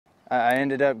I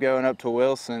ended up going up to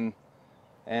Wilson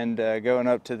and going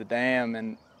up to the dam,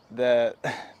 and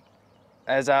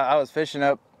as I was fishing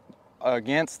up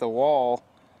against the wall,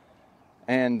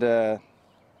 and that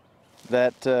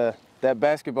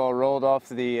basketball rolled off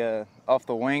the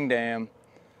wing dam,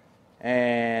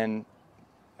 and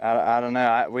I don't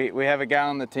know. We have a guy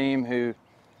on the team who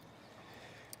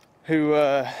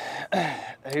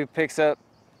picks up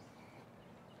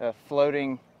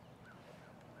floating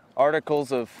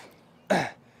articles of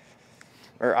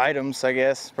or items, I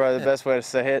guess, probably the best way to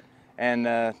say it. And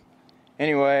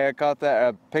anyway, I caught that.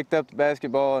 I picked up the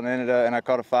basketball and and I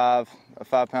caught a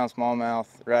 5-pound smallmouth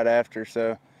right after.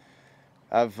 So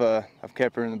I've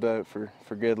kept her in the boat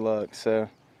for good luck. So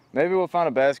maybe we'll find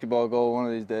a basketball goal one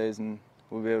of these days and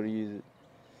we'll be able to use it.